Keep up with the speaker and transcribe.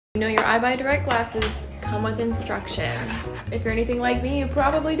You know, your Eyebuydirect glasses come with instructions. If you're anything like me, you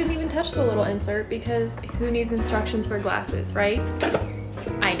probably didn't even touch the little insert because who needs instructions for glasses, right?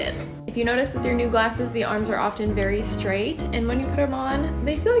 I did. If you notice with your new glasses, the arms are often very straight, and when you put them on,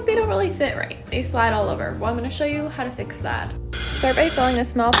 they feel like they don't really fit right. They slide all over. Well, I'm gonna show you how to fix that. Start by filling a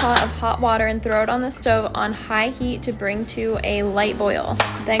small pot of hot water and throw it on the stove on high heat to bring to a light boil.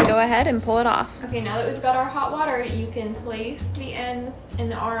 Then go ahead and pull it off. Okay, now that we've got our hot water, you can place the ends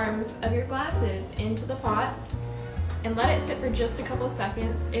and the arms of your glasses into the pot and let it sit for just a couple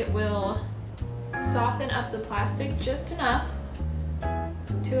seconds. It will soften up the plastic just enough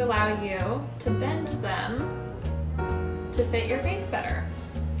to allow you to bend them to fit your face better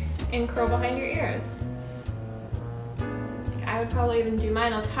and curl behind your ears. I would probably even do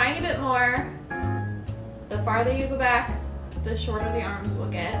mine a tiny bit more. The farther you go back, the shorter the arms will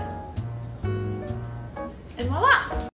get. And voila!